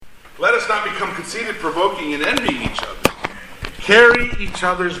Let us not become conceited, provoking, and envying each other. Carry each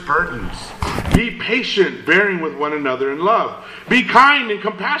other's burdens. Be patient, bearing with one another in love. Be kind and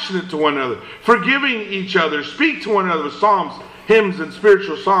compassionate to one another, forgiving each other. Speak to one another with psalms, hymns, and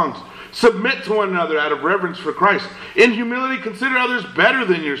spiritual songs. Submit to one another out of reverence for Christ. In humility, consider others better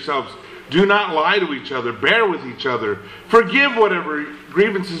than yourselves. Do not lie to each other. Bear with each other. Forgive whatever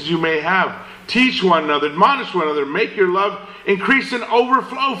grievances you may have. Teach one another. Admonish one another. Make your love increase and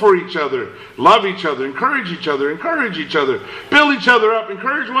overflow for each other. Love each other. Encourage each other. Encourage each other. Build each other up.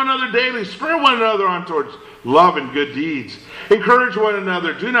 Encourage one another daily. Spur one another on towards love and good deeds. Encourage one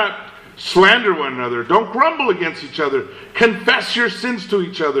another. Do not slander one another. Don't grumble against each other. Confess your sins to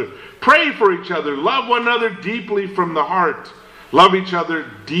each other. Pray for each other. Love one another deeply from the heart. Love each other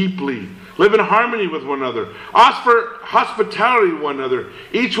deeply. Live in harmony with one another. Offer hospitality to one another.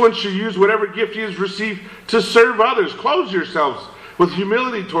 Each one should use whatever gift he has received to serve others. Clothe yourselves with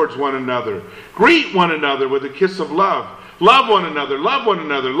humility towards one another. Greet one another with a kiss of love. Love one another. Love one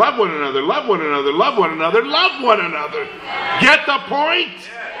another. Love one another. Love one another. Love one another. Love one another. Get the point?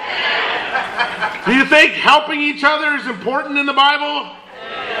 Do you think helping each other is important in the Bible?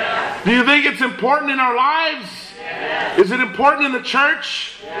 Do you think it's important in our lives? Is it important in the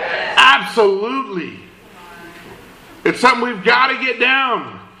church? Absolutely. It's something we've got to get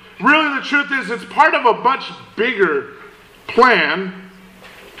down. Really, the truth is, it's part of a much bigger plan.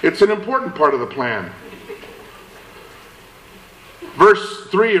 It's an important part of the plan. Verse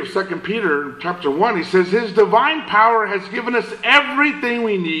 3 of 2 Peter chapter 1, he says, His divine power has given us everything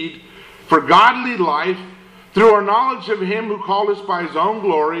we need for godly life through our knowledge of Him who called us by His own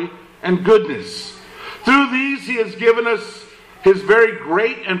glory and goodness. Through these He has given us His very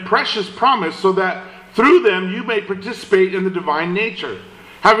great and precious promise, so that through them you may participate in the divine nature,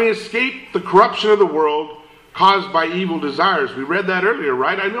 having escaped the corruption of the world caused by evil desires. We read that earlier,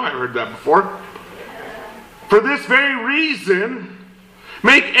 right? I know I heard that before. For this very reason,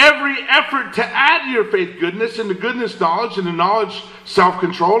 make every effort to add to your faith goodness, and to goodness knowledge, and to knowledge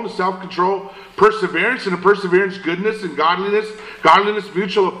self-control, and to self-control perseverance, and to perseverance goodness, and godliness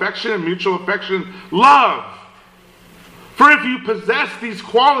mutual affection, and mutual affection love. For if you possess these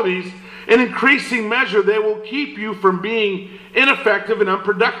qualities in increasing measure, they will keep you from being ineffective and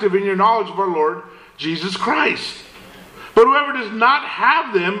unproductive in your knowledge of our Lord Jesus Christ. But whoever does not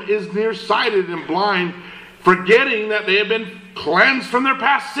have them is nearsighted and blind, forgetting that they have been cleansed from their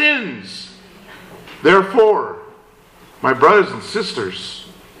past sins. Therefore, my brothers and sisters,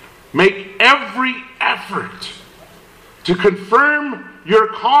 make every effort to confirm your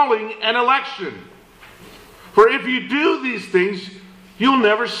calling and election. For if you do these things, you'll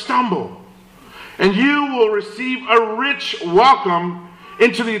never stumble, and you will receive a rich welcome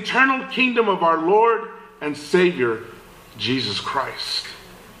into the eternal kingdom of our Lord and Savior, Jesus Christ.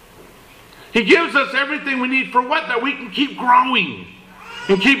 He gives us everything we need for what? That we can keep growing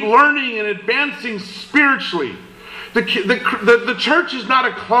and keep learning and advancing spiritually. The church is not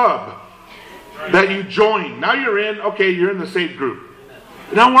a club that you join. Now you're in, okay, you're in the saved group.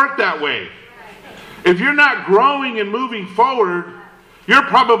 It don't work that way. If you're not growing and moving forward, you're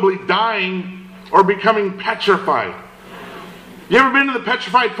probably dying or becoming petrified. You ever been to the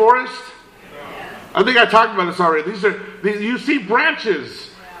petrified forest? I think I talked about this already. You see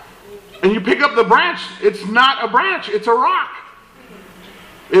branches, and you pick up the branch. It's not a branch, it's a rock.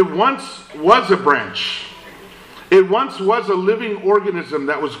 It once was a branch. It once was a living organism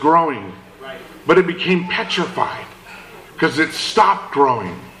that was growing, but it became petrified because it stopped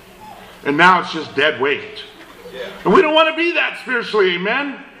growing. And now it's just dead weight. And we don't want to be that spiritually,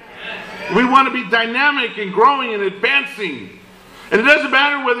 amen? We want to be dynamic and growing and advancing. And it doesn't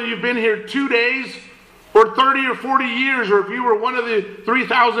matter whether you've been here 2 days or 30 or 40 years, or if you were one of the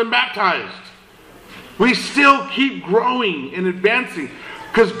 3,000 baptized. We still keep growing and advancing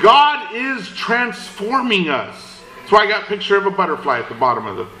because God is transforming us. That's why I got a picture of a butterfly at the bottom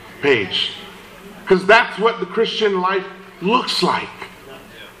of the page. Because that's what the Christian life looks like.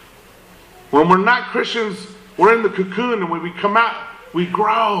 When we're not Christians, we're in the cocoon, and when we come out, we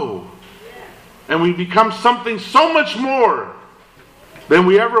grow. And we become something so much more than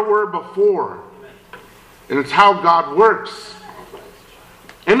we ever were before. And it's how God works.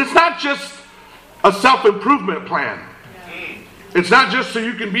 And it's not just a self-improvement plan. It's not just so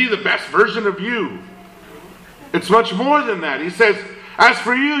you can be the best version of you. It's much more than that. He says, as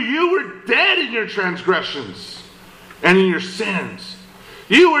for you, you were dead in your transgressions and in your sins.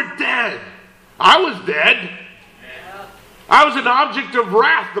 You were dead. I was dead. I was an object of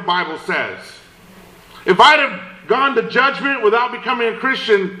wrath, the Bible says. If I'd have gone to judgment without becoming a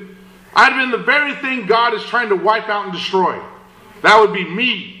Christian, I'd have been the very thing God is trying to wipe out and destroy. That would be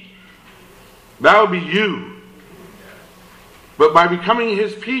me. That would be you. But by becoming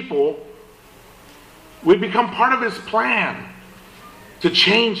His people, we become part of His plan to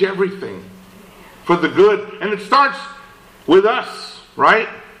change everything for the good. And it starts with us, right?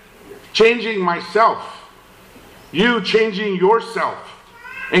 Changing myself. You changing yourself.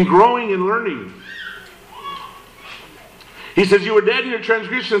 And growing and learning. He says, you were dead in your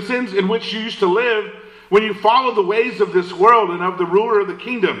transgressions and sins in which you used to live when you followed the ways of this world and of the ruler of the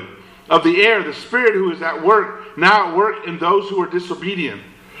kingdom of the air, the spirit who is now at work in those who are disobedient.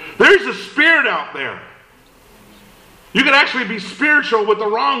 There's a spirit out there. You can actually be spiritual with the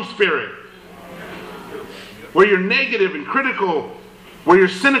wrong spirit. Where you're negative and critical, where you're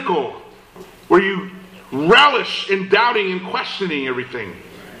cynical, where you relish in doubting and questioning everything.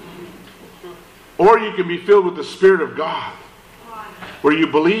 Or you can be filled with the Spirit of God, where you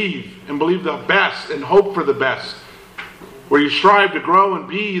believe and believe the best and hope for the best, where you strive to grow and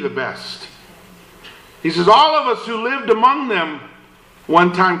be the best. He says, all of us who lived among them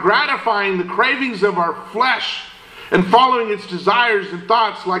one time, gratifying the cravings of our flesh and following its desires and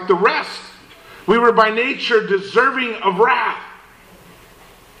thoughts like the rest, we were by nature deserving of wrath.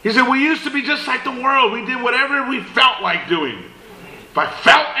 He said, we used to be just like the world. We did whatever we felt like doing. If I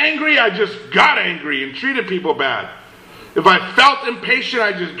felt angry, I just got angry and treated people bad. If I felt impatient,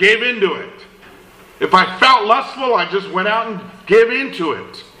 I just gave into it. If I felt lustful, I just went out and gave into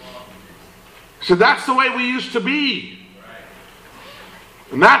it. So that's the way we used to be.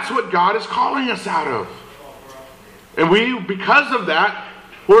 And that's what God is calling us out of. And we, because of that,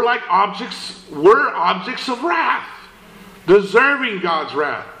 we're like objects of wrath. Deserving God's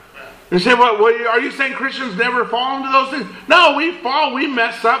wrath. You say, well, are you saying Christians never fall into those things? No, we fall, we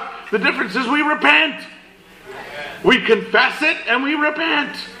mess up. The difference is we repent. We confess it and we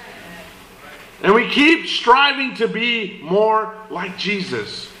repent. And we keep striving to be more like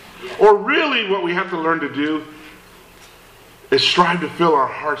Jesus. Or really what we have to learn to do is strive to fill our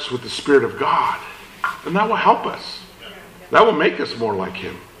hearts with the Spirit of God. And that will help us. That will make us more like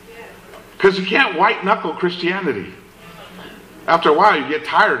Him. Because you can't white-knuckle Christianity. After a while, you get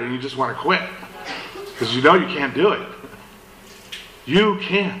tired and you just want to quit. Because you know you can't do it. You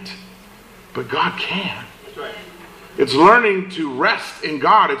can't. But God can. It's learning to rest in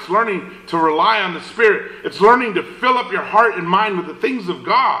God. It's learning to rely on the Spirit. It's learning to fill up your heart and mind with the things of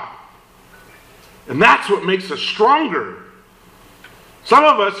God. And that's what makes us stronger. Some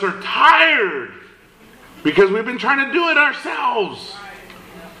of us are tired because we've been trying to do it ourselves.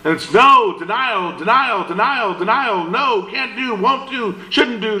 And it's no, denial, denial, denial, denial. No, can't do, won't do,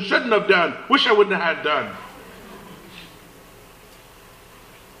 shouldn't have done, wish I wouldn't have had done.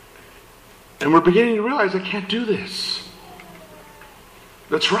 And we're beginning to realize I can't do this.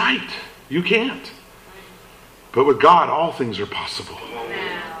 That's right. You can't. But with God, all things are possible.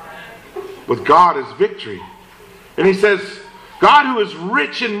 With God is victory. And he says, God who is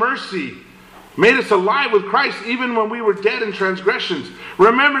rich in mercy made us alive with Christ even when we were dead in transgressions.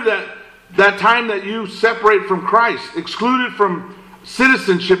 Remember that time that you separate from Christ, excluded from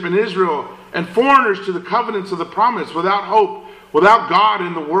citizenship in Israel, and foreigners to the covenants of the promise, without hope, without God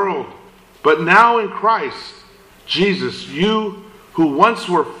in the world. But now in Christ Jesus, you who once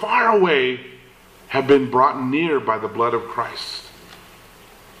were far away have been brought near by the blood of Christ.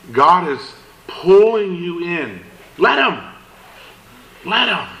 God is pulling you in. Let Him. Let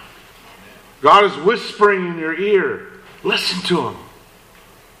Him. God is whispering in your ear. Listen to Him.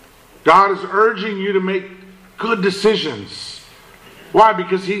 God is urging you to make good decisions. Why?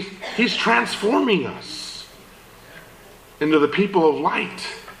 Because He's transforming us into the people of light.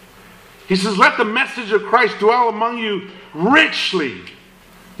 He says, let the message of Christ dwell among you richly.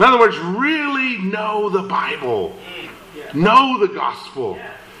 In other words, really know the Bible. Know the gospel.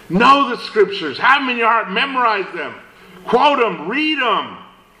 Know the scriptures. Have them in your heart. Memorize them. Quote them. Read them.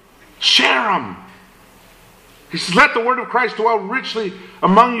 Share them. He says, let the word of Christ dwell richly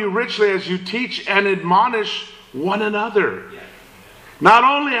among you, richly as you teach and admonish one another. Not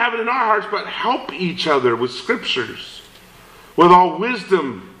only have it in our hearts, but help each other with scriptures, with all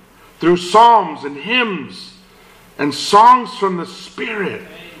wisdom, through psalms and hymns and songs from the Spirit.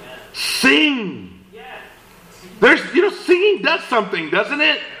 Sing. Singing does something, doesn't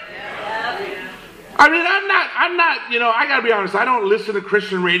it? I mean, I'm not, I gotta be honest, I don't listen to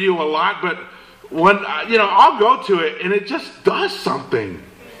Christian radio a lot, but when, I'll go to it and it just does something.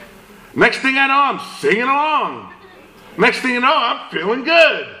 Next thing I know, I'm singing along. Next thing you know, I'm feeling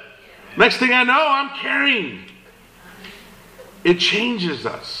good. Next thing I know, I'm carrying. It changes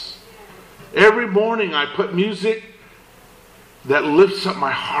us. Every morning I put music that lifts up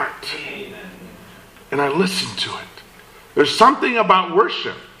my heart. And I listen to it. There's something about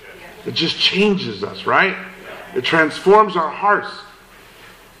worship. It just changes us, right? It transforms our hearts.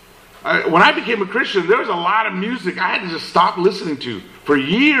 When I became a Christian, there was a lot of music I had to just stop listening to for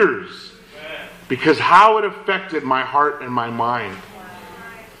years because how it affected my heart and my mind.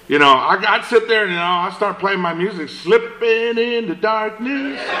 You know, I'd sit there and I'd start playing my music, slipping into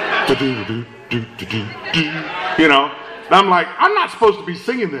darkness. You know, and I'm like, I'm not supposed to be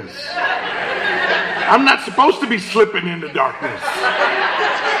singing this. I'm not supposed to be slipping into darkness.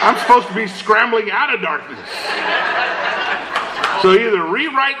 I'm supposed to be scrambling out of darkness. So either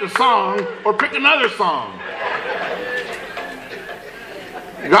rewrite the song or pick another song.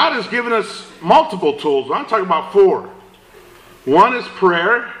 God has given us multiple tools. I'm talking about 4. One is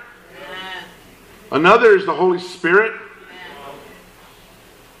prayer. Another is the Holy Spirit.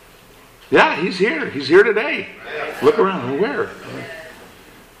 Yeah, He's here. He's here today. Look around. Where?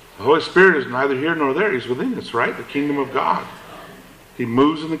 The Holy Spirit is neither here nor there. He's within us, right? The kingdom of God. He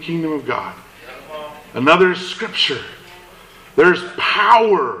moves in the kingdom of God. Another is Scripture. There's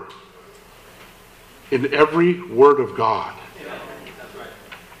power in every word of God.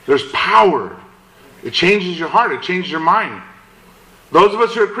 There's power. It changes your heart. It changes your mind. Those of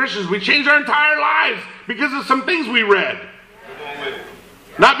us who are Christians, we change our entire lives because of some things we read.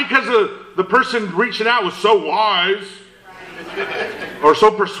 Not because the person reaching out was so wise or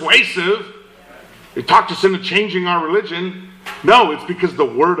so persuasive. It talked us into changing our religion. No, it's because the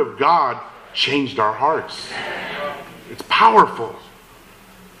Word of God changed our hearts. It's powerful.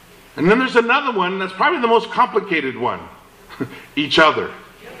 And then there's another one that's probably the most complicated one. Each other.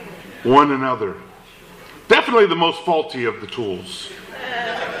 One another. Definitely the most faulty of the tools.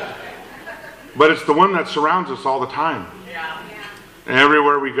 But it's the one that surrounds us all the time. And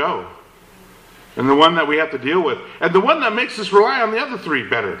everywhere we go. And the one that we have to deal with. And the one that makes us rely on the other 3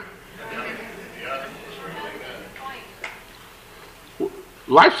 better.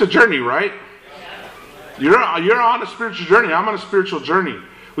 Life's a journey, right? You're on a spiritual journey. I'm on a spiritual journey.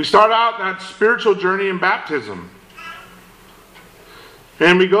 We start out that spiritual journey in baptism.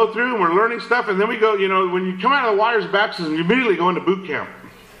 And we go through and we're learning stuff. And then we go, when you come out of the waters of baptism, you immediately go into boot camp.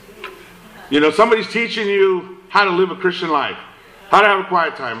 Somebody's teaching you how to live a Christian life. How to have a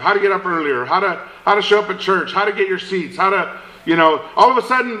quiet time. How to get up earlier. How to show up at church. How to get your seats. How to, all of a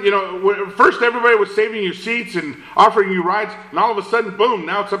sudden, first everybody was saving you seats and offering you rides. And all of a sudden, boom,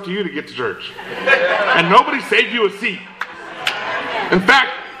 now it's up to you to get to church. And nobody saved you a seat. In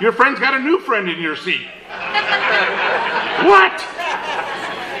fact, your friend's got a new friend in your seat. What?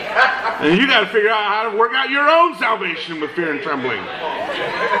 And you got to figure out how to work out your own salvation with fear and trembling.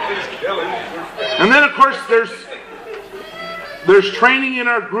 And then, of course, there's training in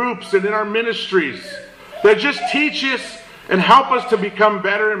our groups and in our ministries that just teach us and help us to become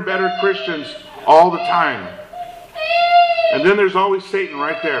better and better Christians all the time. And then there's always Satan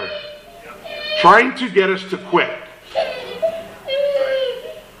right there, trying to get us to quit.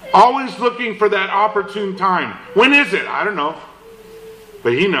 Always looking for that opportune time. When is it? I don't know.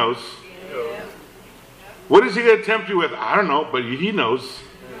 But he knows. What is he going to tempt you with? I don't know, but he knows.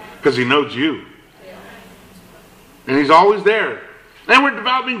 Because he knows you. And he's always there. And we're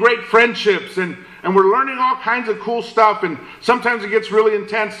developing great friendships. And we're learning all kinds of cool stuff. And sometimes it gets really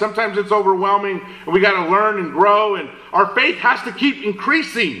intense. Sometimes it's overwhelming. And we got to learn and grow. And our faith has to keep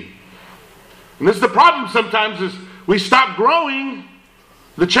increasing. And this is the problem sometimes is we stop growing.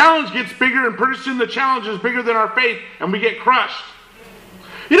 The challenge gets bigger. And pretty soon the challenge is bigger than our faith. And we get crushed.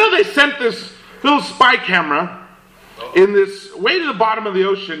 They sent this little spy camera in this way to the bottom of the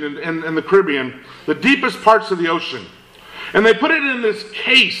ocean in the Caribbean, the deepest parts of the ocean. And they put it in this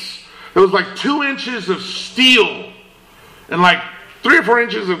case that was like 2 inches of steel and like 3 or 4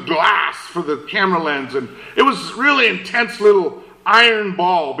 inches of glass for the camera lens. And it was really intense little iron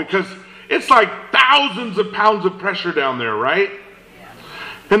ball because it's like thousands of pounds of pressure down there, right?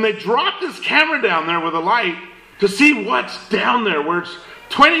 And they dropped this camera down there with a light to see what's down there, where it's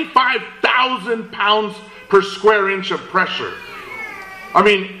 25,000 pounds per square inch of pressure. I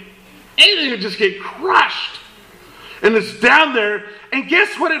mean, anything would just get crushed. And it's down there, and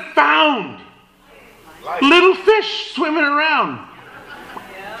guess what it found? Little fish swimming around.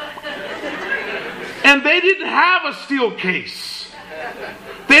 And they didn't have a steel case.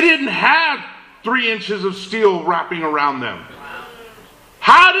 They didn't have 3 inches of steel wrapping around them.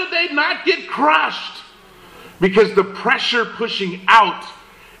 How did they not get crushed? Because the pressure pushing out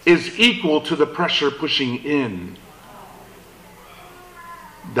is equal to the pressure pushing in.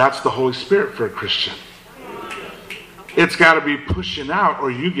 That's the Holy Spirit for a Christian. It's got to be pushing out or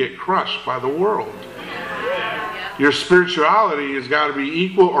you get crushed by the world. Your spirituality has got to be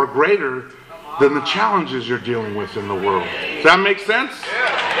equal or greater than the challenges you're dealing with in the world. Does that make sense?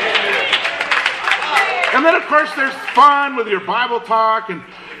 And then, of course, there's fun with your Bible talk.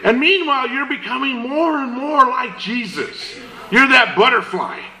 And meanwhile, you're becoming more and more like Jesus. You're that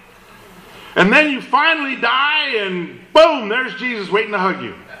butterfly. And then you finally die, and boom, there's Jesus waiting to hug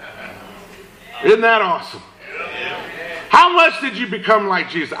you. Isn't that awesome? How much did you become like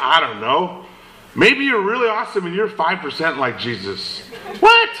Jesus? I don't know. Maybe you're really awesome and you're 5% like Jesus.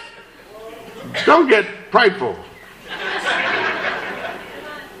 What? Don't get prideful.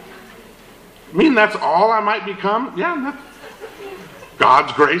 I mean, that's all I might become? Yeah,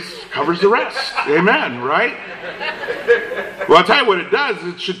 God's grace covers the rest. Amen, right? Well, I'll tell you what it does.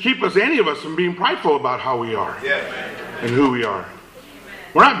 It should keep us, any of us, from being prideful about how we are and who we are.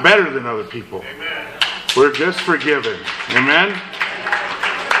 We're not better than other people. We're just forgiven. Amen?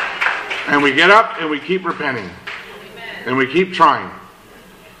 And we get up and we keep repenting. And we keep trying.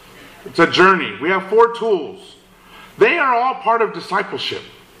 It's a journey. We have 4 tools. They are all part of discipleship.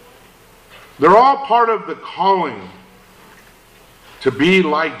 They're all part of the calling to be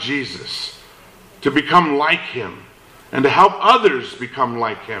like Jesus, to become like Him, and to help others become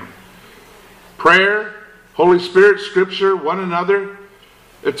like Him. Prayer, Holy Spirit, Scripture, one another,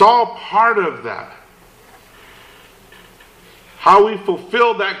 it's all part of that. How we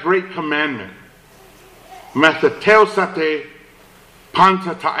fulfill that great commandment. Metheteosate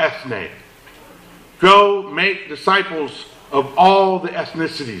panta ta ethne. Go make disciples of all the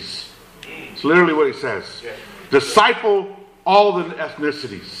ethnicities. It's literally what he says. Disciple all the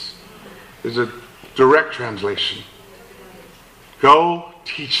ethnicities is a direct translation. Go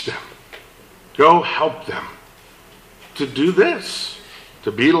teach them. Go help them to do this,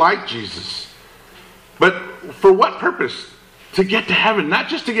 to be like Jesus. But for what purpose? To get to heaven, not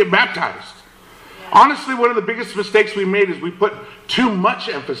just to get baptized. Honestly, one of the biggest mistakes we made is we put too much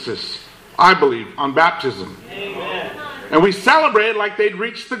emphasis, I believe, on baptism. Amen. And we celebrate like they'd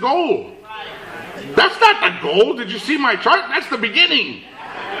reached the goal. That's not the goal. Did you see my chart? That's the beginning.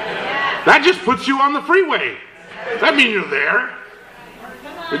 That just puts you on the freeway. Does that mean you're there?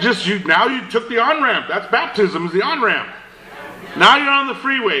 Now you took the on-ramp. That's baptism, is the on-ramp. Now you're on the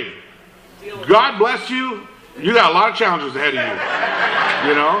freeway. God bless you. You got a lot of challenges ahead of you.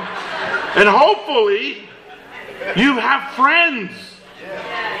 You know? And hopefully you have friends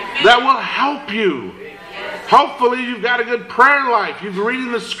that will help you. Hopefully you've got a good prayer life. You're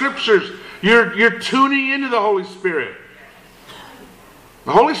reading the scriptures. You're tuning into the Holy Spirit.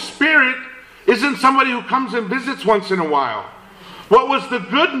 The Holy Spirit isn't somebody who comes and visits once in a while. What was the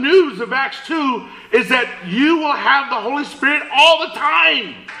good news of Acts 2 is that you will have the Holy Spirit all the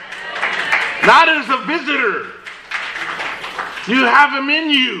time. Not as a visitor. You have Him in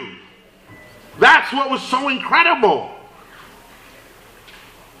you. That's what was so incredible.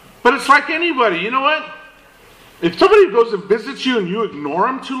 But it's like anybody. You know what? If somebody goes and visits you and you ignore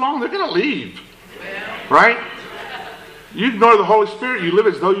them too long, they're going to leave. Right? You ignore the Holy Spirit, you live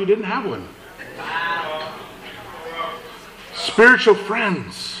as though you didn't have one. Spiritual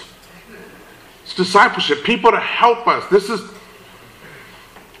friends. It's discipleship. People to help us.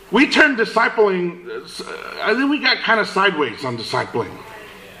 We turned discipling, I think we got kind of sideways on discipling.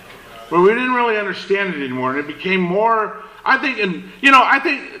 Where we didn't really understand it anymore. And it became more, I think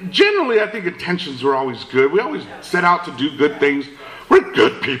intentions were always good. We always set out to do good things. We're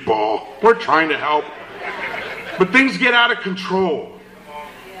good people. We're trying to help. But things get out of control.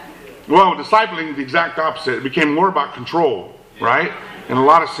 Well, discipling, the exact opposite. It became more about control, right? In a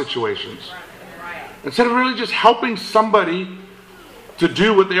lot of situations. Instead of really just helping somebody to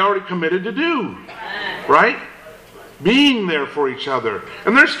do what they already committed to do, right? Being there for each other.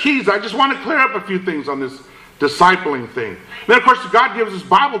 And there's keys. I just want to clear up a few things on this discipling thing. Then, of course, God gives us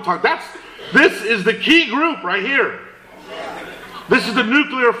Bible talk. This is the key group right here. This is the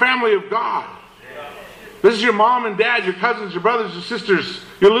nuclear family of God. This is your mom and dad, your cousins, your brothers, your sisters,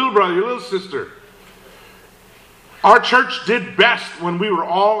 your little brother, your little sister. Our church did best when we were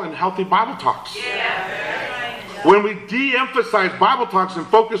all in healthy Bible talks. When we de-emphasized Bible talks and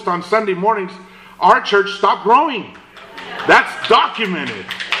focused on Sunday mornings, our church stopped growing. That's documented.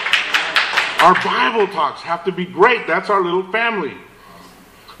 Our Bible talks have to be great. That's our little family.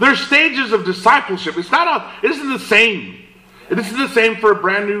 There's stages of discipleship. It isn't the same. It isn't the same for a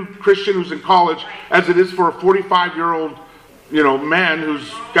brand new Christian who's in college as it is for a 45-year-old, man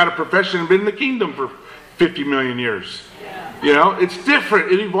who's got a profession and been in the kingdom for 50 million years. It's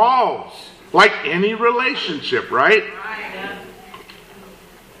different. It evolves. Like any relationship, right?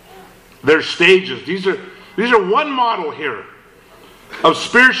 There's stages. These are one model here of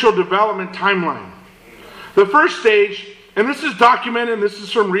spiritual development timeline. The first stage and this is documented, and this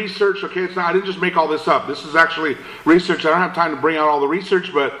is from research, okay? I didn't just make all this up. This is actually research. I don't have time to bring out all the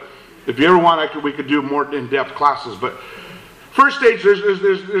research, but if you ever want, we could do more in-depth classes. But first stage,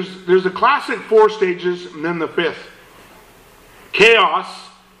 there's a classic 4 stages, and then the 5th. Chaos.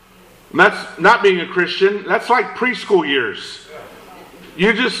 And that's not being a Christian. That's like preschool years.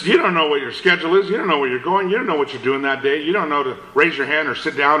 You don't know what your schedule is. You don't know where you're going. You don't know what you're doing that day. You don't know to raise your hand or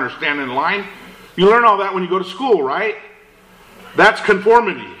sit down or stand in line. You learn all that when you go to school, right? That's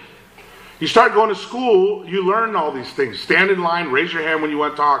conformity. You start going to school, you learn all these things. Stand in line, raise your hand when you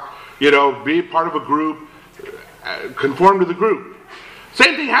want to talk, be part of a group, conform to the group.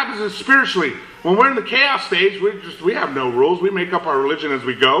 Same thing happens spiritually. When we're in the chaos stage, we have no rules. We make up our religion as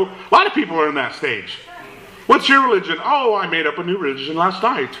we go. A lot of people are in that stage. What's your religion? Oh, I made up a new religion last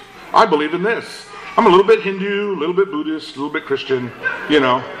night. I believe in this. I'm a little bit Hindu, a little bit Buddhist, a little bit Christian,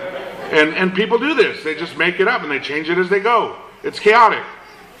 And people do this. They just make it up and they change it as they go. It's chaotic.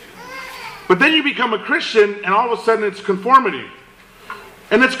 But then you become a Christian and all of a sudden it's conformity.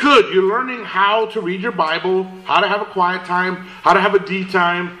 And it's good. You're learning how to read your Bible, how to have a quiet time, how to have a D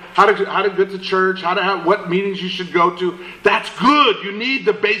time, how to get to church, what meetings you should go to. That's good. You need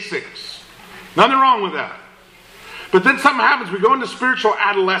the basics. Nothing wrong with that. But then something happens. We go into spiritual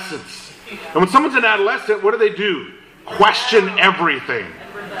adolescence. And when someone's an adolescent, what do? Question everything.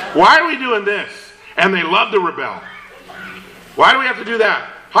 Why are we doing this? And they love to rebel. Why do we have to do that?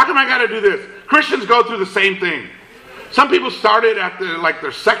 How come I got to do this? Christians go through the same thing. Some people started at their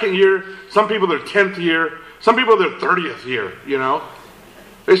 2nd year. Some people their 10th year. Some people their 30th year,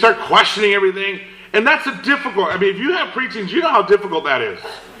 They start questioning everything. And that's if you have preachings, you know how difficult that is.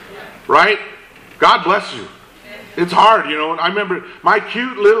 Right? God bless you. It's hard, I remember my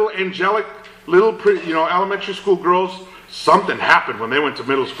cute little angelic elementary school girls, something happened when they went to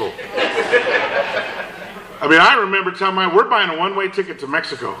middle school. I remember telling we're buying a one-way ticket to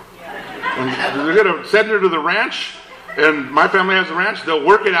Mexico. And they're going to send her to the ranch, and my family has a ranch, they'll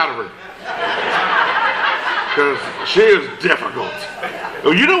work it out of her. Because she is difficult.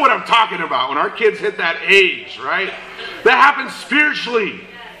 Well, you know what I'm talking about, when our kids hit that age, right? That happens spiritually.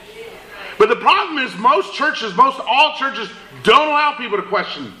 But the problem is all churches don't allow people to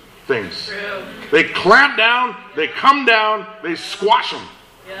question things. True. They clamp down, they come down, they squash them.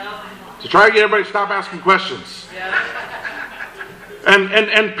 Yeah. To try to get everybody to stop asking questions. Yeah.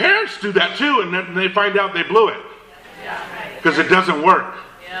 And parents do that too, and then they find out they blew it. Because it doesn't work.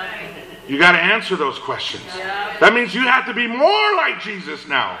 Yeah. You got to answer those questions. Yeah. That means you have to be more like Jesus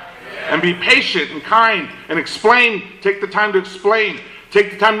now. Yeah. And be patient and kind and explain. Take the time to explain.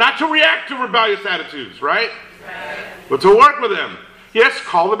 Take the time not to react to rebellious attitudes, right? But to work with them. Yes,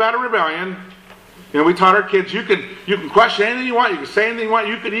 call them out of rebellion. We taught our kids, you can question anything you want, you can say anything you want,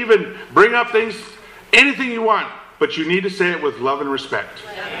 you can even bring up things, anything you want, but you need to say it with love and respect.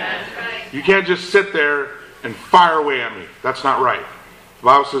 You can't just sit there and fire away at me. That's not right. The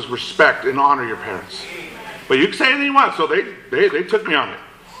Bible says respect and honor your parents. But you can say anything you want, so they took me on it.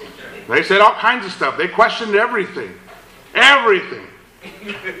 They said all kinds of stuff. They questioned everything. Everything.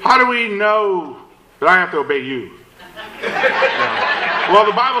 How do we know that I have to obey you? Well,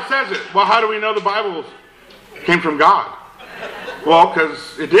 the Bible says it. Well, how do we know the Bible came from God? Well,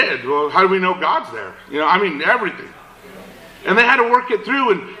 because it did. Well, how do we know God's there? Everything. And they had to work it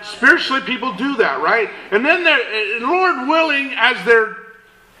through, and spiritually people do that, right? And then, Lord willing, as they're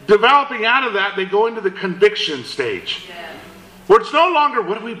developing out of that, they go into the conviction stage. Where it's no longer,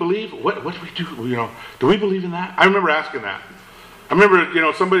 what do we believe? What do we do? Do we believe in that? I remember asking that. I remember,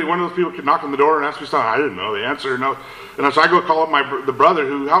 one of those people could knock on the door and ask me something. I didn't know the answer. No. And so I go call up the brother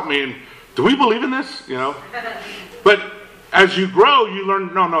who helped me, and do we believe in this? But as you grow, you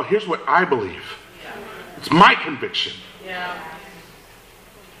learn, no, here's what I believe. It's my conviction.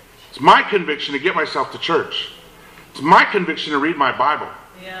 It's my conviction to get myself to church. It's my conviction to read my Bible.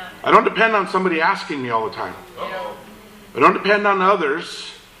 I don't depend on somebody asking me all the time. I don't depend on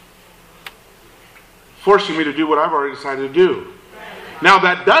others forcing me to do what I've already decided to do. Now,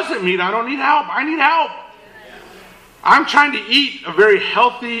 that doesn't mean I don't need help. I need help. I'm trying to eat a very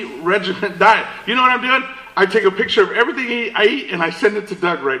healthy, regimented diet. You know what I'm doing? I take a picture of everything I eat and I send it to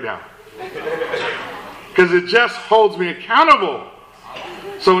Doug right now. Because it just holds me accountable.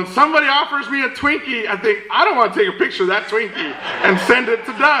 So when somebody offers me a Twinkie, I think, I don't want to take a picture of that Twinkie and send it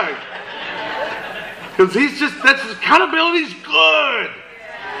to Doug. Because accountability's good.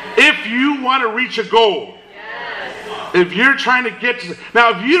 If you want to reach a goal. If you're trying to get to... Now,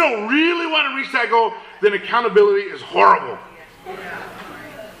 if you don't really want to reach that goal, then accountability is horrible.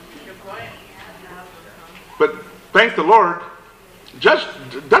 But thank the Lord, Doug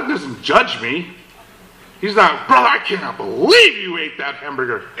doesn't judge me. He's not, brother, I cannot believe you ate that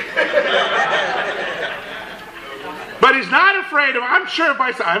hamburger. But he's not afraid of, I'm sure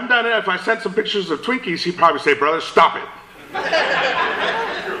I haven't done it, if I sent some pictures of Twinkies, he'd probably say, brother, stop it.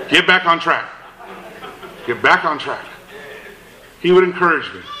 Get back on track. Get back on track. He would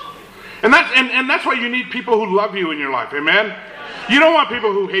encourage me. And that's why you need people who love you in your life, amen? You don't want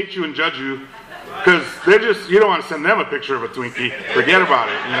people who hate you and judge you, because you don't want to send them a picture of a Twinkie. Forget about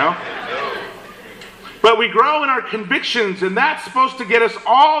it, you know? But we grow in our convictions, and that's supposed to get us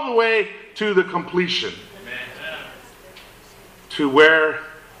all the way to the completion. To where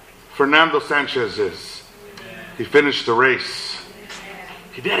Fernando Sanchez is. He finished the race.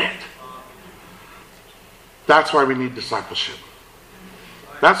 He did it. That's why we need discipleship.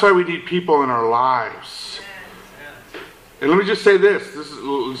 That's why we need people in our lives. And let me just say this.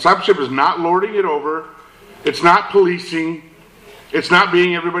 Discipleship is not lording it over. It's not policing. It's not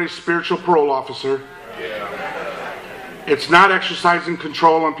being everybody's spiritual parole officer. It's not exercising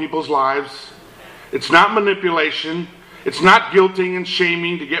control on people's lives. It's not manipulation. It's not guilting and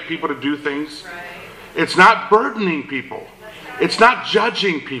shaming to get people to do things. It's not burdening people. It's not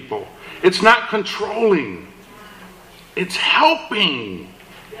judging people. It's not controlling. It's helping.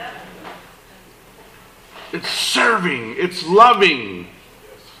 It's serving. It's loving.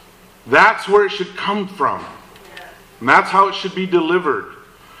 That's where it should come from. And that's how it should be delivered.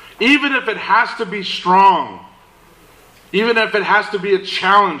 Even if it has to be strong. Even if it has to be a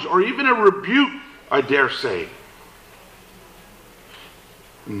challenge or even a rebuke, I dare say.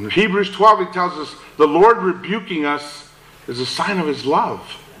 In Hebrews 12, he tells us the Lord rebuking us is a sign of his love.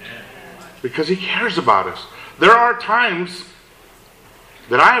 Because he cares about us. There are times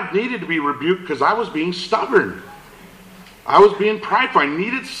that I have needed to be rebuked because I was being stubborn. I was being prideful. I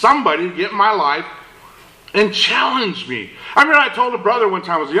needed somebody to get in my life and challenge me. I remember I told a brother one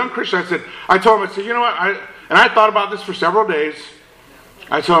time, I was a young Christian, I told him, you know what, and I thought about this for several days.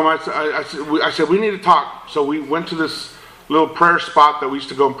 I told him, I said, we need to talk. So we went to this little prayer spot that we used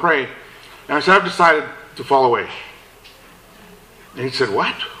to go and pray. And I said, I've decided to fall away. And he said,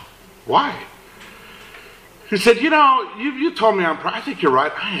 what? Why? He said, you know, you told me I'm prideful. I think you're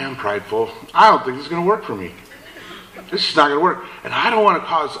right. I am prideful. I don't think this is going to work for me. This is not going to work. And I don't want to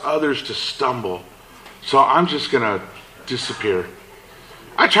cause others to stumble. So I'm just going to disappear.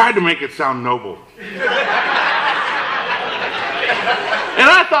 I tried to make it sound noble. And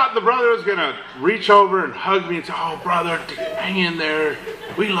I thought the brother was going to reach over and hug me and say, oh, brother, hang in there.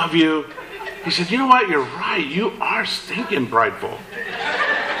 We love you. He said, you know what? You're right. You are stinking prideful.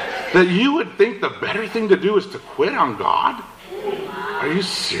 That you would think the better thing to do is to quit on God? Are you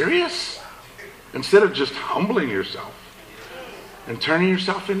serious? Instead of just humbling yourself and turning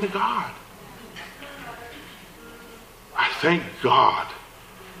yourself into God. I thank God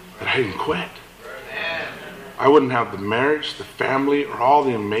that I didn't quit. I wouldn't have the marriage, the family, or all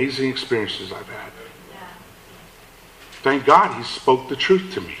the amazing experiences I've had. Thank God he spoke the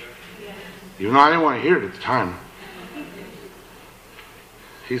truth to me. Even though I didn't want to hear it at the time.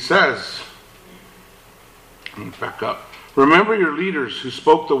 He says, let me back up. Remember your leaders who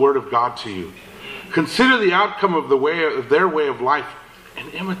spoke the word of God to you. Consider the outcome of their way of life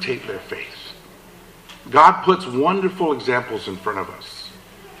and imitate their faith. God puts wonderful examples in front of us.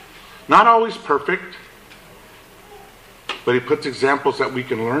 Not always perfect, but he puts examples that we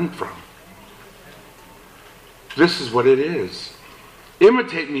can learn from. This is what it is.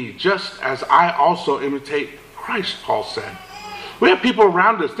 Imitate me just as I also imitate Christ, Paul said. We have people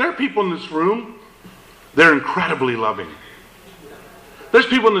around us. There are people in this room that are incredibly loving. There's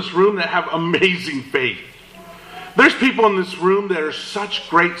people in this room that have amazing faith. There's people in this room that are such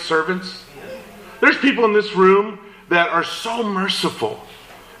great servants. There's people in this room that are so merciful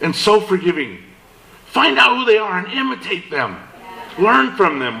and so forgiving. Find out who they are and imitate them. Learn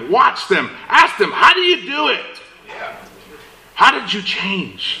from them. Watch them. Ask them, how do you do it? How did you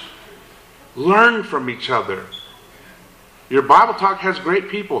change? Learn from each other. Your Bible talk has great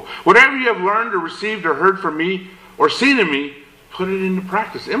people. Whatever you have learned or received or heard from me or seen in me, put it into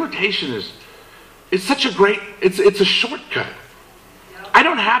practice. Imitation it's such a great, it's a shortcut. I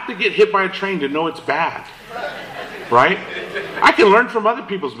don't have to get hit by a train to know it's bad. Right? I can learn from other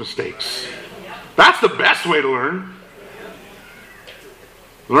people's mistakes. That's the best way to learn.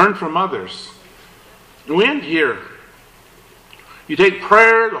 Learn from others. And we end here. You take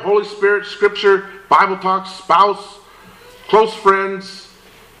prayer, the Holy Spirit, Scripture, Bible talk, spouse, close friends,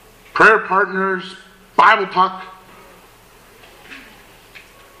 prayer partners, Bible talk.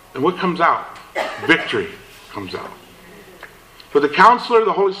 And what comes out? Victory comes out. For the Counselor,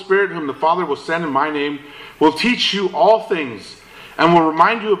 the Holy Spirit, whom the Father will send in my name, will teach you all things and will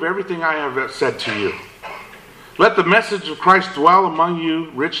remind you of everything I have said to you. Let the message of Christ dwell among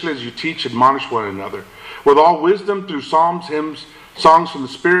you richly as you teach and admonish one another, with all wisdom through psalms, hymns, songs from the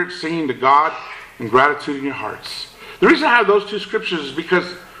Spirit, singing to God in gratitude in your hearts. The reason I have those two scriptures is because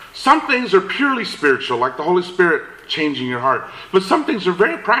some things are purely spiritual, like the Holy Spirit changing your heart. But some things are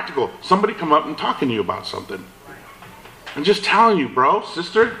very practical. Somebody come up and talking to you about something. And just telling you, bro,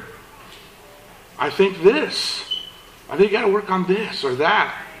 sister, I think this. I think you got to work on this or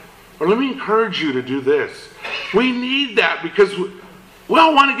that. Or let me encourage you to do this. We need that because we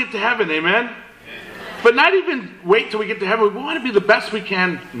all want to get to heaven, amen? But not even wait till we get to heaven. We want to be the best we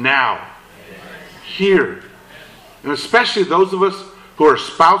can now. Here. And especially those of us who are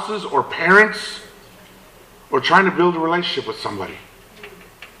spouses or parents or trying to build a relationship with somebody.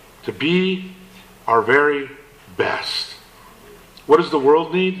 To be our very best. What does the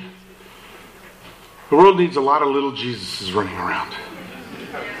world need? The world needs a lot of little Jesuses running around.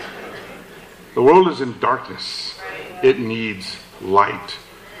 The world is in darkness. It needs light.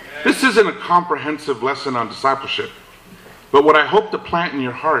 This isn't a comprehensive lesson on discipleship. But what I hope to plant in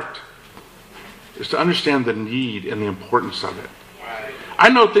your heart is to understand the need and the importance of it. I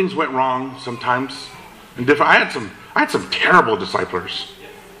know things went wrong sometimes. And I had some terrible disciplers.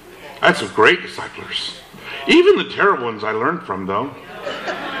 I had some great disciplers. Even the terrible ones I learned from, though.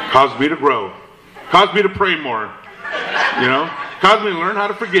 Caused me to grow. Caused me to pray more. Caused me to learn how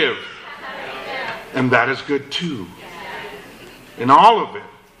to forgive. And that is good too. In all of it,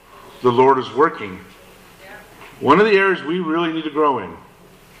 the Lord is working. One of the areas we really need to grow in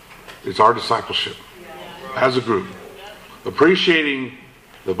is our discipleship as a group. Appreciating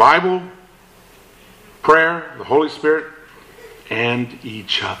the Bible, prayer, the Holy Spirit, and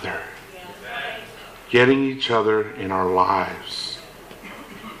each other. Getting each other in our lives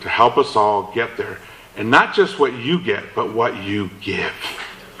to help us all get there. And not just what you get, but what you give.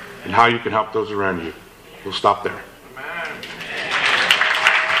 And how you can help those around you. We'll stop there.